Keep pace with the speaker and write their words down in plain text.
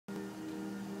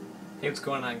Hey, what's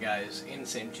going on, guys?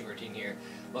 Insane Routine here.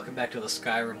 Welcome back to the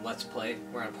Skyrim Let's Play.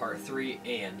 We're on part 3,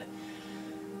 and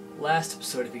last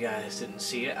episode, if you guys didn't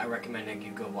see it, I recommend that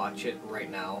you go watch it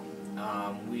right now.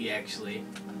 We actually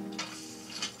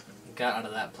got out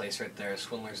of that place right there,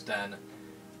 Swindler's Den,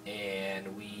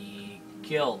 and we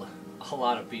killed a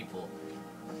lot of people.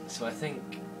 So I think,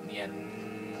 yeah,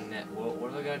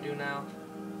 what do I gotta do now?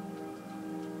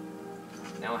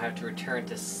 Now I have to return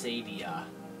to Sadia.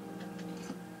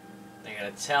 I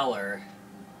gotta tell her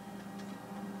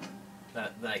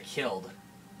that I killed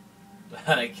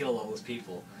all those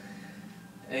people,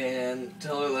 and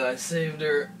tell her that I saved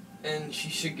her, and she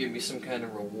should give me some kind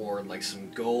of reward, like some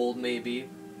gold maybe.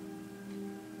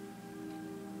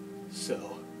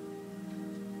 So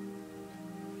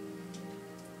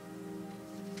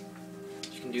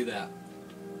she can do that.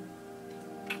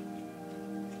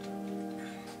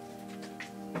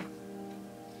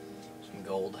 Some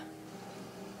gold.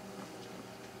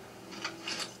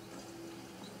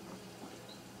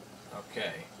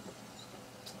 Okay.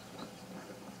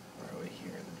 Where are we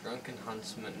here? The Drunken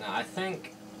Huntsman. Now, I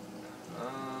think,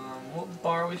 what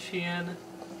bar was she in?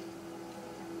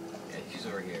 Yeah, she's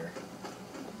over here.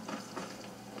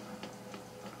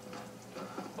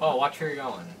 Oh, watch where you're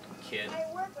going, kid. I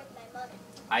work with my mother.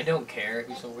 I don't care if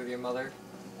you still with your mother.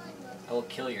 I will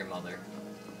kill your mother.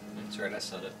 That's right, I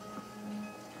said it.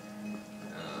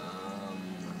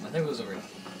 I think it was over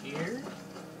here.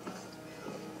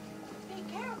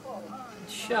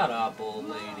 Shut up, old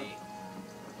lady.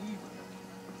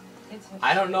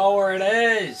 I don't know where it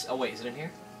is. Oh wait, is it in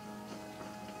here?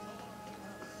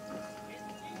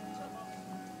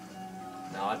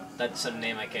 No, that's a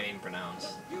name I can't even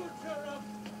pronounce.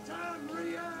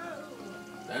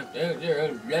 I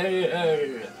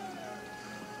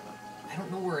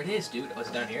don't know where it is, dude. Oh, is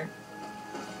it down here?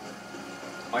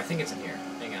 Oh, I think it's in here.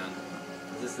 Hang on.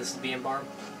 Is this the Bee and Barb?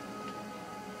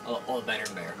 Oh, the Banner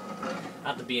and Bear.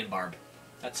 Not the Bee and Barb.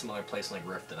 That's some other place like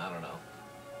Riften, I don't know.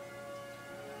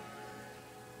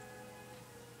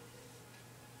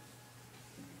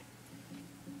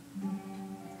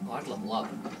 Oh, I'd level up.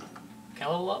 Can I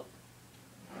level up?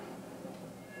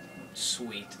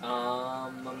 Sweet.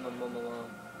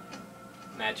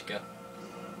 Magicka.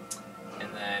 And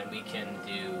then we can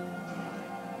do...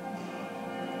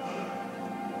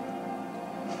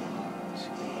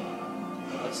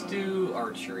 Let's do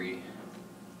archery.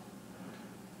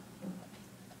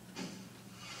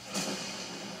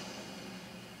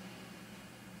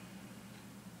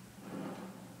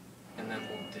 And then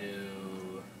we'll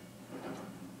do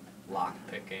lock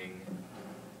picking.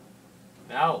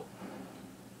 No.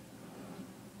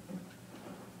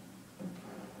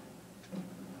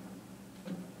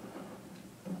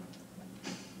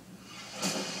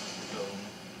 Boom.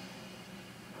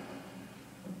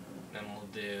 Then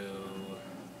we'll do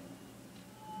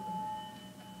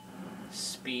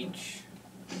speech.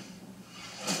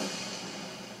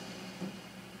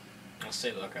 I'll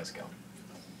save the okay, let's go.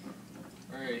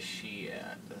 Where is she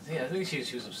at? I think she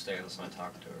was upstairs. Let's not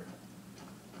talk to her.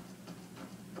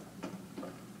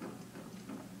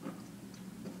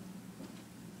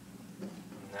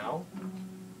 No?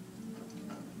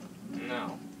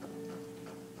 No.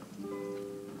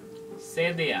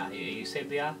 Sadia. You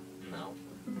Sadia? No.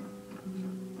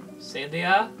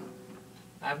 Sadia?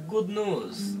 I have good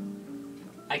news.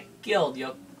 I killed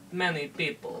your many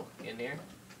people in here.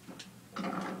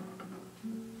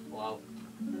 Wow.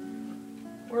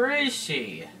 Where is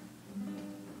she?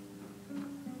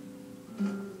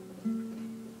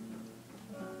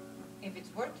 If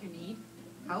it's work you need,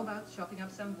 how about chopping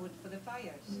up some wood for the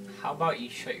fires? How about you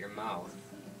shut your mouth?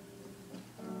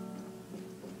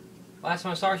 Last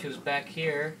time I saw her, she was back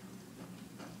here.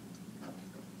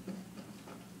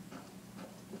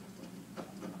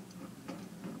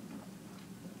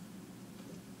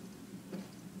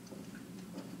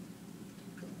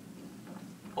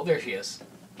 Oh, there she is.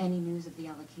 Any news of the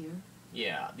Alakir?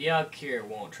 Yeah, the Alakir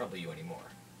won't trouble you anymore.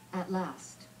 At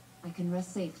last. I can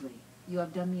rest safely. You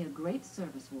have done me a great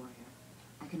service, warrior.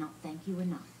 I cannot thank you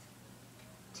enough.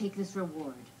 Take this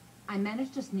reward. I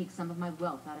managed to sneak some of my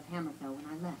wealth out of Hammerfell when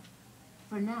I left.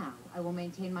 For now, I will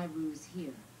maintain my ruse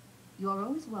here. You are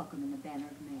always welcome in the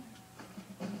Bannered Mare.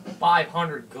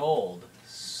 500 gold.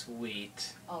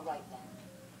 Sweet. All right, then.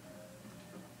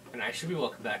 And I should be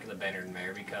welcome back in the Bannered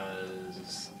Mare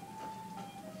because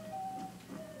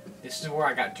this is where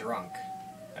I got drunk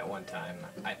at one time.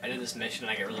 I did this mission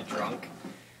and I got really drunk.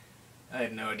 I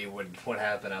had no idea what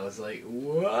happened. I was like,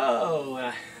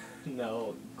 whoa!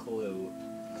 No clue.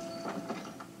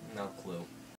 No clue.